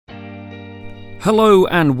Hello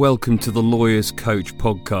and welcome to the Lawyers Coach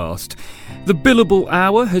podcast. The Billable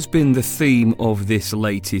Hour has been the theme of this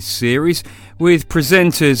latest series, with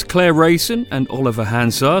presenters Claire Rayson and Oliver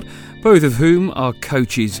Hansard, both of whom are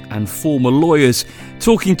coaches and former lawyers,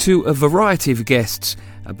 talking to a variety of guests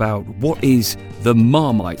about what is the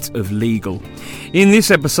Marmite of legal. In this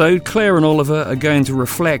episode, Claire and Oliver are going to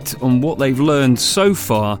reflect on what they've learned so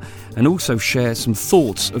far and also share some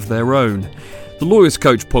thoughts of their own. The Lawyers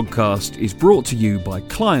Coach podcast is brought to you by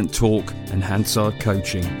Client Talk and Hansard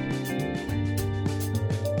Coaching.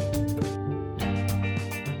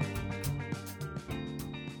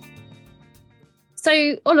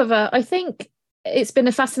 So, Oliver, I think it's been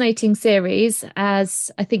a fascinating series, as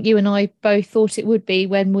I think you and I both thought it would be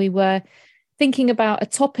when we were thinking about a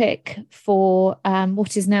topic for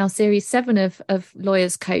what is now Series 7 of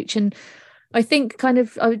Lawyers Coach. And I think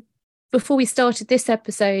before we started this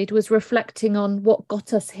episode was reflecting on what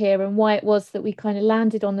got us here and why it was that we kind of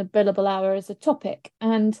landed on the billable hour as a topic.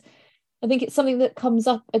 And I think it's something that comes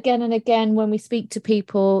up again and again when we speak to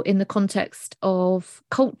people in the context of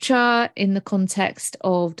culture, in the context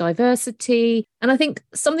of diversity. And I think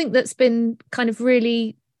something that's been kind of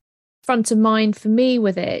really front of mind for me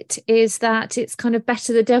with it is that it's kind of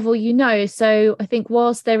better the devil you know. So I think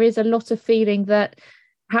whilst there is a lot of feeling that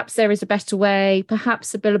perhaps there is a better way,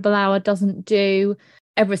 perhaps a billable hour doesn't do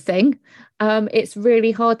everything, it's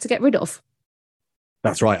really hard to get rid of.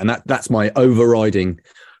 That's right. And that's my overriding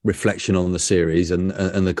reflection on the series and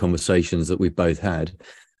the conversations that we've both had,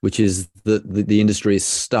 which is that the industry is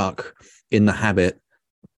stuck in the habit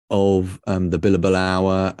of the billable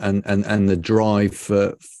hour and the drive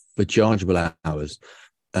for chargeable hours.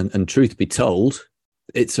 And truth be told,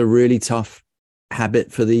 it's a really tough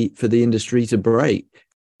habit for the industry to break.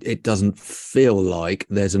 It doesn't feel like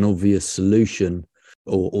there's an obvious solution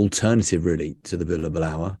or alternative really to the billable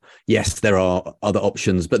hour. Yes, there are other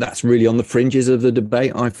options, but that's really on the fringes of the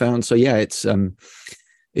debate, I found. So yeah, it's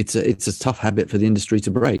a tough habit for the industry to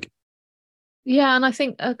break. Yeah, and I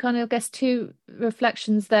think I guess two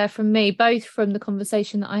reflections there from me, both from the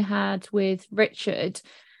conversation that I had with Richard,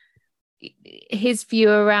 his view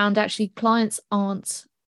around actually clients aren't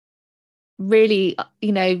really,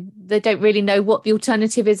 they don't really know what the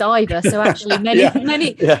alternative is either. So actually many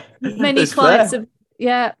clients have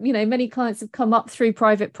many clients have come up through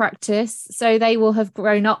private practice, so they will have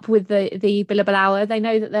grown up with the billable hour. They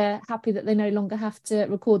know that they're happy that they no longer have to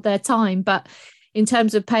record their time, but in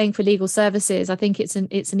terms of paying for legal services, I think it's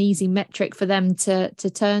an easy metric for them to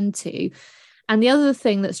turn to. And the other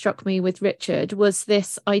thing that struck me with Richard was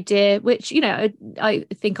this idea, which I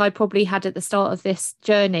think I probably had at the start of this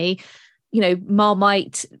journey,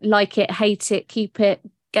 Marmite, like it, hate it, keep it,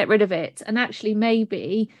 get rid of it. And actually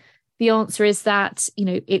maybe the answer is that,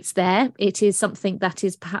 it's there. It is something that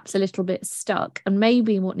is perhaps a little bit stuck. And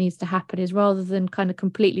maybe what needs to happen is, rather than kind of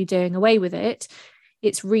completely doing away with it,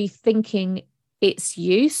 it's rethinking its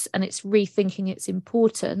use and it's rethinking its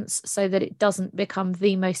importance so that it doesn't become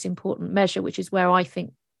the most important measure, which is where I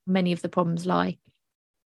think many of the problems lie.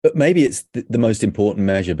 But maybe it's the most important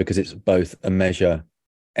measure because it's both a measure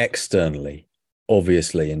externally,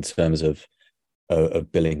 obviously, in terms of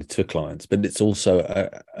billing to clients, but it's also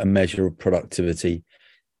a measure of productivity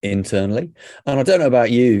internally. And I don't know about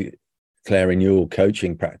you, Claire, in your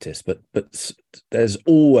coaching practice, but there's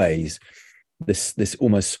always this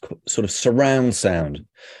almost sort of surround sound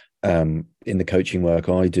in the coaching work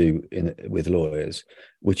I do with lawyers,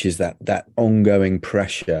 which is that ongoing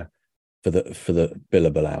pressure for the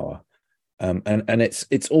billable hour. And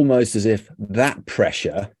it's almost as if that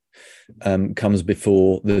pressure comes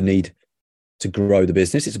before the need to grow the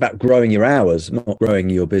business. It's about growing your hours, not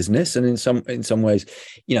growing your business. And in some ways,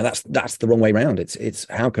 that's the wrong way around. It's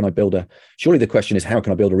how can I build surely the question is, how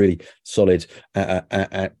can I build a really solid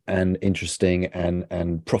and interesting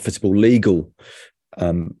and profitable legal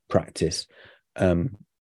practice,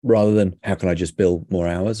 rather than how can I just build more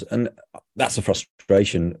hours? And that's a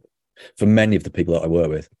frustration for many of the people that I work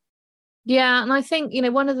with. Yeah. And I think,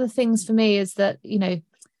 one of the things for me is that,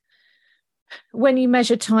 when you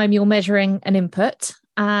measure time, you're measuring an input.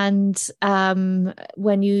 And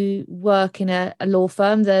when you work in a law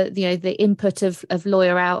firm, the input of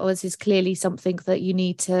lawyer hours is clearly something that you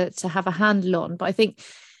need to have a handle on. But I think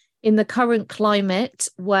in the current climate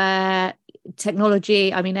where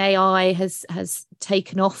technology, AI has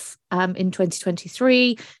taken off in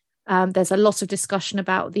 2023, there's a lot of discussion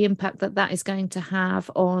about the impact that is going to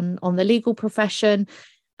have on the legal profession.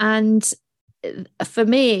 And for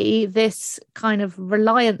me, this kind of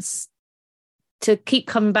reliance to keep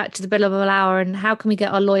coming back to the billable hour and how can we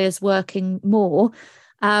get our lawyers working more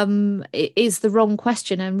is the wrong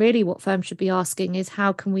question. And really what firms should be asking is,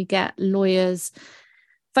 how can we get lawyers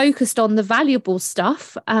focused on the valuable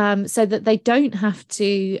stuff, so that they don't have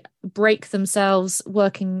to break themselves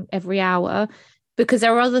working every hour, because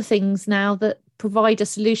there are other things now that provide a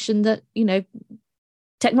solution that,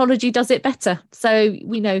 technology does it better. So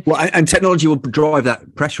well, and technology will drive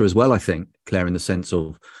that pressure as well, I think, Claire, in the sense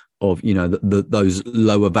of those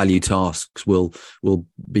lower value tasks will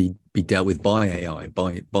be dealt with by AI,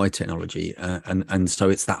 by technology, and so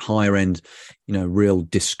it's that higher end, real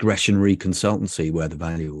discretionary consultancy where the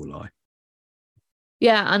value will lie.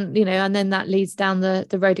 Yeah, and then that leads down the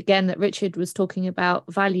road again that Richard was talking about,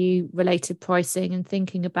 value related pricing, and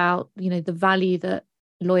thinking about the value that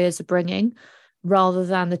lawyers are bringing rather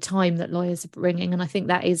than the time that lawyers are bringing. And I think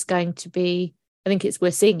that is going to be, we're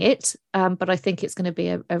seeing it, but I think it's going to be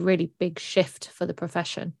a really big shift for the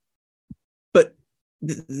profession. But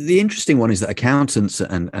the interesting one is that accountants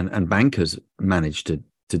and bankers manage to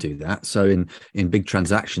do that. So in big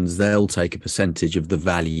transactions, they'll take a percentage of the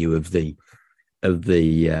value of the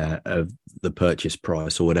purchase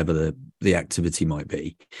price, or whatever the activity might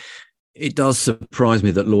be. It does surprise me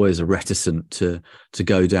that lawyers are reticent to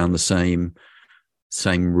go down the same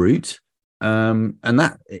route. And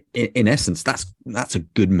that, in essence, that's a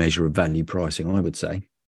good measure of value pricing, I would say.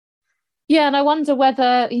 Yeah, and I wonder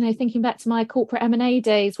whether, thinking back to my corporate M&A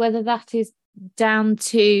days, whether that is down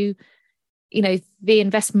to, the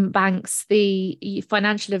investment banks, the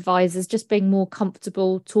financial advisors just being more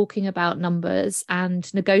comfortable talking about numbers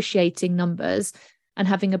and negotiating numbers and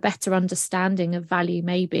having a better understanding of value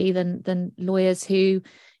maybe than lawyers who,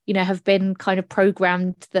 have been kind of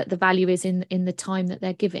programmed that the value is in the time that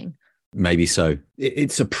they're giving. Maybe so.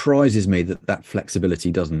 It surprises me that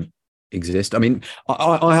flexibility doesn't exist. I mean,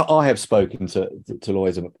 I have spoken to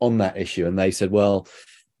lawyers on that issue, and they said, well,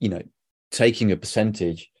 taking a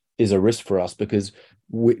percentage is a risk for us because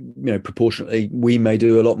we, proportionately, we may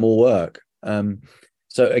do a lot more work.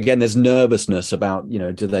 So again, there's nervousness about,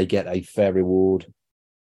 do they get a fair reward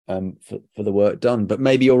for the work done? But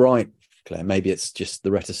maybe you're right, Claire. Maybe it's just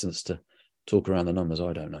the reticence to talk around the numbers.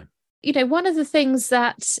 I don't know. One of the things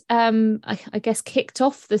that I guess kicked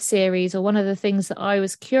off the series, or one of the things that I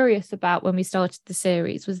was curious about when we started the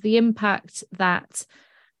series, was the impact that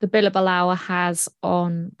the billable hour has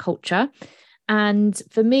on culture. And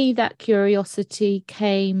for me, that curiosity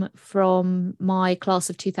came from my class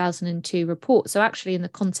of 2002 report. So actually in the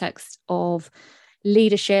context of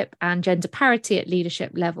leadership and gender parity at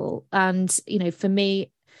leadership level. And, for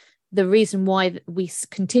me, the reason why we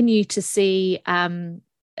continue to see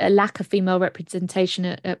a lack of female representation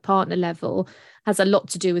at partner level has a lot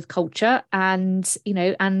to do with culture, and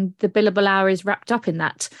and the billable hour is wrapped up in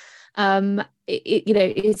that.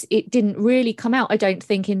 It didn't really come out, I don't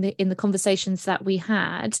think, in the conversations that we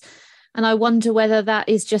had, and I wonder whether that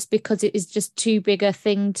is just because it is just too big a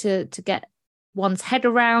thing to get one's head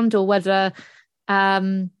around, or whether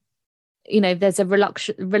there's a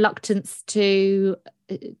reluctance to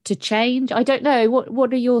change. I don't know.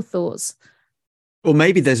 What are your thoughts? Well,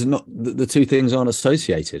 maybe there's not, the two things aren't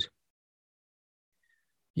associated.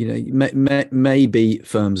 Maybe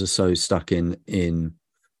firms are so stuck in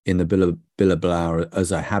the billable hour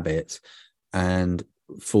as a habit, and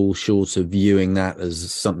fall short of viewing that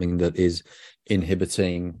as something that is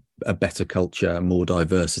inhibiting a better culture, more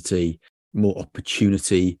diversity, more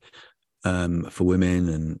opportunity for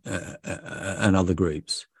women and other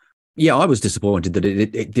groups. Yeah, I was disappointed that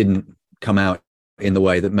it didn't come out in the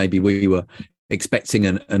way that maybe we were expecting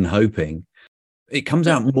and hoping. It comes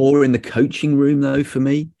out more in the coaching room, though, for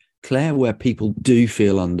me, Claire, where people do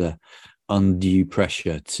feel under undue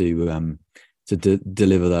pressure to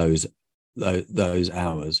deliver those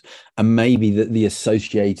hours, and maybe the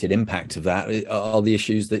associated impact of that are the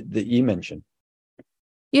issues that you mentioned.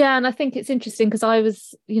 Yeah, and I think it's interesting because I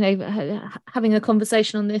was, having a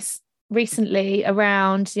conversation on this recently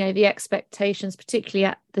around, the expectations, particularly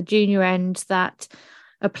at the junior end, that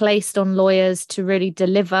are placed on lawyers to really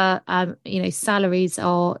deliver. Salaries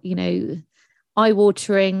are,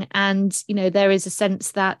 eye-watering, and there is a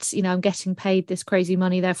sense that I'm getting paid this crazy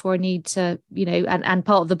money, therefore I need to, and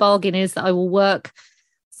part of the bargain is that I will work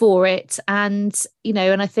for it. And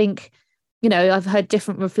and I think I've heard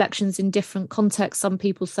different reflections in different contexts. Some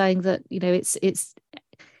people saying that it's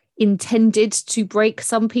intended to break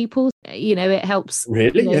some people. It helps.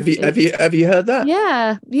 Really? Have you heard that?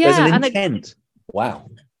 Yeah. There's an intent. Wow.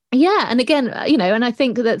 Yeah, and again, and I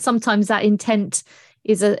think that sometimes that intent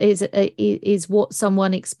is what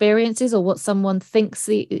someone experiences, or what someone thinks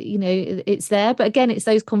it's there. But again, it's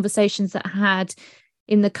those conversations that I had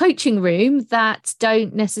in the coaching room that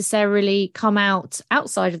don't necessarily come out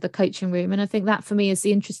outside of the coaching room. And I think that for me is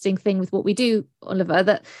the interesting thing with what we do, Oliver,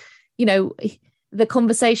 that, you know, the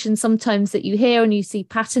conversation sometimes that you hear and you see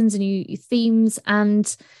patterns and you themes,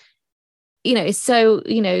 and, you know, so,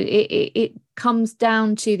 you know, it comes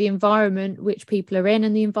down to the environment which people are in,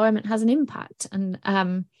 and the environment has an impact. And,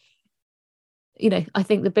 you know, I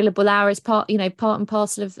think the billable hour is part and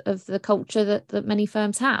parcel of the culture that many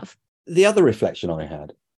firms have. The other reflection I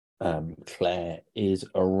had, Claire, is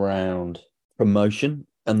around promotion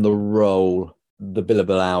and the role the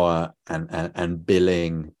billable hour and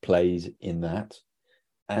billing plays in that.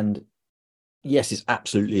 And yes, it's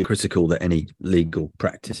absolutely critical that any legal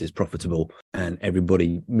practice is profitable and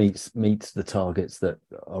everybody meets the targets that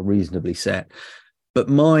are reasonably set. But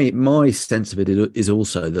my sense of it is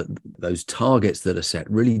also that those targets that are set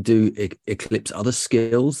really do eclipse other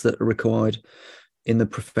skills that are required in the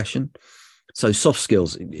profession. So soft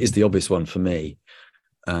skills is the obvious one for me.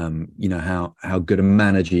 You know, how good a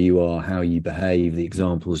manager you are, how you behave, the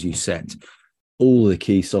examples you set, all the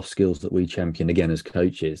key soft skills that we champion, again, as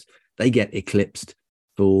coaches, they get eclipsed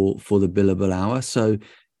for the billable hour. So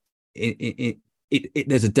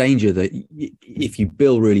there's a danger that if you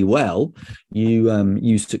bill really well,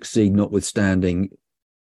 you succeed notwithstanding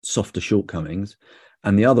softer shortcomings.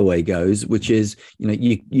 And the other way goes, which is, you know,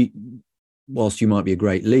 you whilst you might be a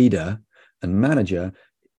great leader and manager,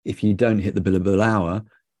 if you don't hit the billable hour,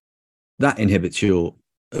 that inhibits your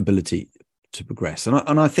ability to progress.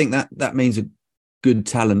 And I think that means a good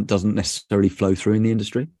talent doesn't necessarily flow through in the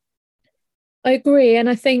industry. I agree. And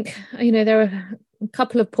I think, you know, there are a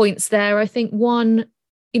couple of points there. I think one,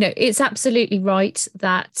 you know, it's absolutely right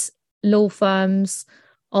that law firms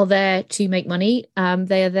are there to make money.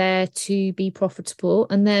 They are there to be profitable,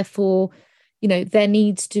 and therefore, you know, there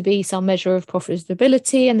needs to be some measure of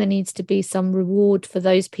profitability, and there needs to be some reward for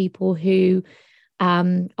those people who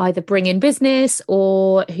either bring in business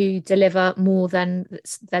or who deliver more than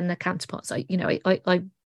their counterparts. I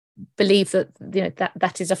believe that, you know,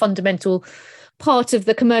 that is a fundamental part of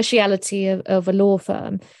the commerciality of a law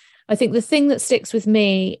firm. I think the thing that sticks with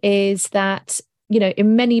me is that, you know,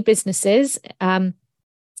 in many businesses,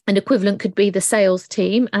 an equivalent could be the sales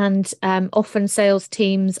team, and often sales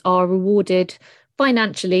teams are rewarded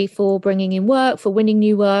financially for bringing in work, for winning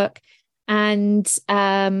new work. And,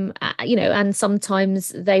 you know, and sometimes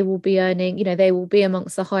they will be earning, you know, they will be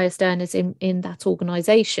amongst the highest earners in that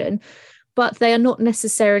organization, but they are not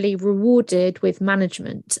necessarily rewarded with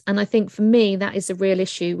management. And I think for me, that is a real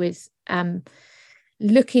issue with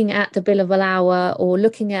looking at the billable hour, or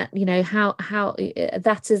looking at, you know, how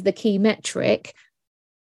that is the key metric.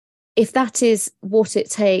 If that is what it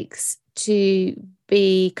takes to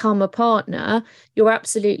become a partner, you're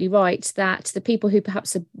absolutely right that the people who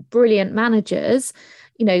perhaps are brilliant managers,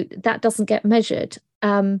 you know, that doesn't get measured.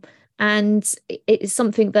 And it is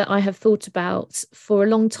something that I have thought about for a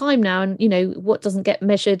long time now. And, you know, what doesn't get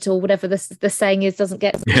measured, or whatever the saying is, doesn't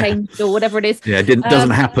get changed, or whatever it is. Yeah, it doesn't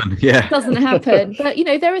happen. Yeah. Doesn't happen. But, you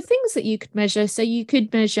know, there are things that you could measure. So you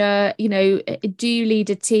could measure, you know, do you lead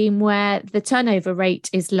a team where the turnover rate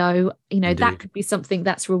is low? You know, Indeed. That could be something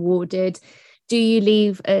that's rewarded. Do you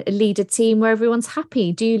lead a team where everyone's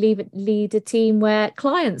happy? Do you lead a team where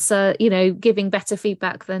clients are, you know, giving better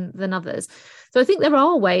feedback than others? So I think there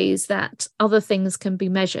are ways that other things can be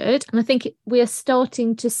measured. And I think we are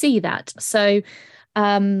starting to see that. So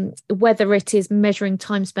whether it is measuring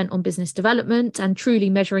time spent on business development and truly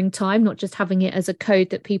measuring time, not just having it as a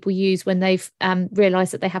code that people use when they've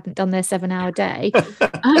realized that they haven't done their 7-hour day.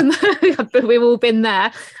 We've all been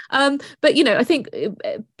there. But, you know, I think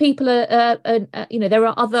people are, you know, there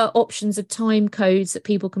are other options of time codes that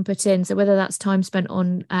people can put in. So whether that's time spent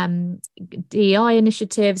on DEI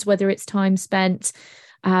initiatives, whether it's time spent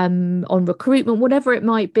on recruitment, whatever it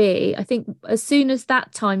might be, I think as soon as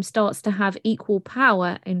that time starts to have equal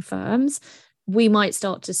power in firms, we might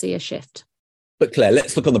start to see a shift. But Claire,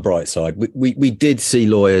 let's look on the bright side. We did see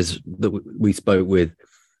lawyers that we spoke with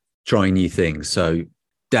trying new things. So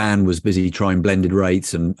Dan was busy trying blended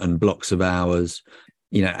rates and blocks of hours.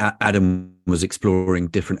 You know, Adam was exploring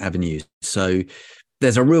different avenues. So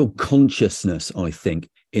there's a real consciousness, I think,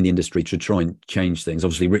 in the industry to try and change things.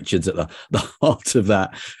 Obviously, Richard's at the heart of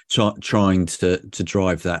that, trying to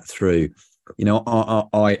drive that through. You know,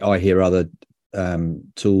 I hear other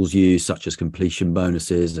tools used, such as completion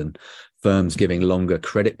bonuses, and firms giving longer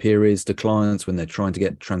credit periods to clients when they're trying to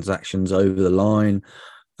get transactions over the line.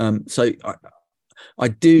 So I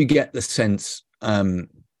do get the sense that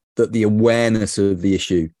the awareness of the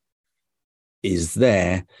issue is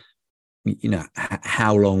there,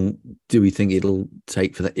 how long do we think it'll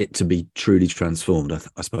take for it to be truly transformed?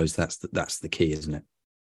 I suppose that's the key, isn't it?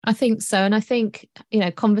 I think so. And I think,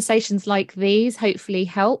 conversations like these hopefully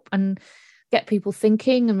help and get people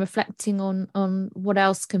thinking and reflecting on what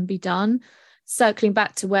else can be done. Circling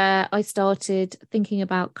back to where I started thinking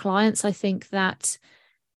about clients, I think that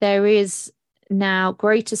there is now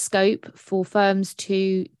greater scope for firms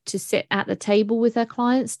to sit at the table with their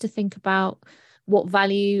clients, to think about what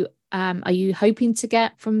value are you hoping to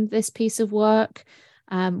get from this piece of work?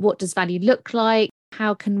 What does value look like?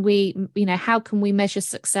 How can we measure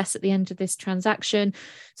success at the end of this transaction?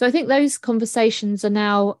 So I think those conversations are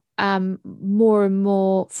now more and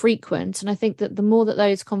more frequent. And I think that the more that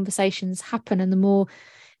those conversations happen and the more,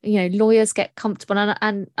 lawyers get comfortable,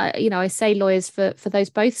 and I say lawyers for those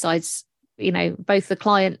both sides, both the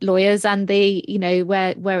client lawyers and the,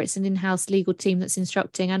 where it's an in-house legal team that's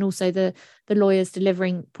instructing, and also the lawyers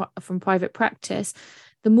delivering from private practice,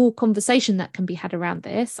 the more conversation that can be had around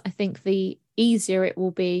this, I think the easier it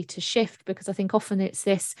will be to shift, because I think often it's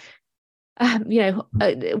this,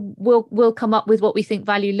 we'll come up with what we think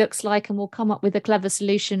value looks like, and we'll come up with a clever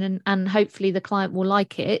solution, and hopefully the client will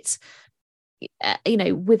like it,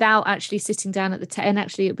 without actually sitting down at the and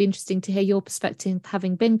actually it'd be interesting to hear your perspective,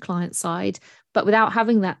 having been client side, but without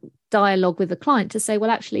having that dialogue with the client to say,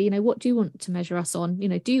 well, actually, what do you want to measure us on?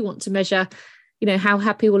 Do you want to measure how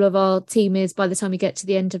happy all of our team is by the time we get to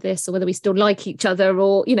the end of this, or whether we still like each other,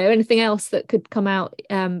 or anything else that could come out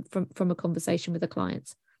from a conversation with the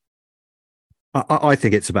clients? I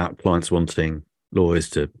think it's about clients wanting lawyers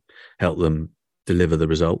to help them deliver the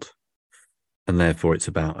result, and therefore it's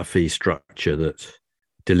about a fee structure that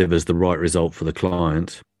delivers the right result for the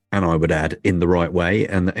client, and I would add, in the right way,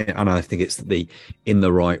 and I think it's the in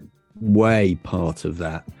the right way part of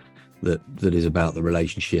that is about the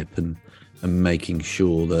relationship and making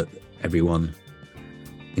sure that everyone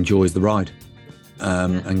enjoys the ride,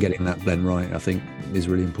 and getting that blend right, I think, is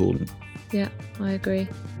really important. Yeah, I agree.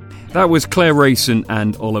 That was Claire Rayson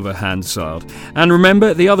and Oliver Hansard. And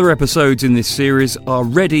remember, the other episodes in this series are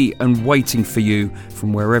ready and waiting for you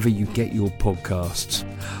from wherever you get your podcasts.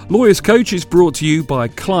 Lawyers Coach is brought to you by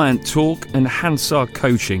Client Talk and Hansard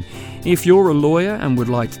Coaching. If you're a lawyer and would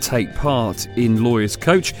like to take part in Lawyers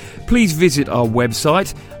Coach, please visit our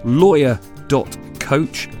website,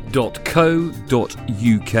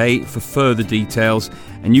 lawyer.coach.co.uk, for further details.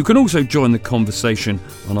 And you can also join the conversation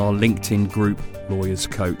on our LinkedIn group, Lawyers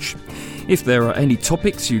Coach. If there are any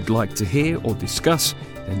topics you'd like to hear or discuss,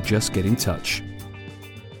 then just get in touch.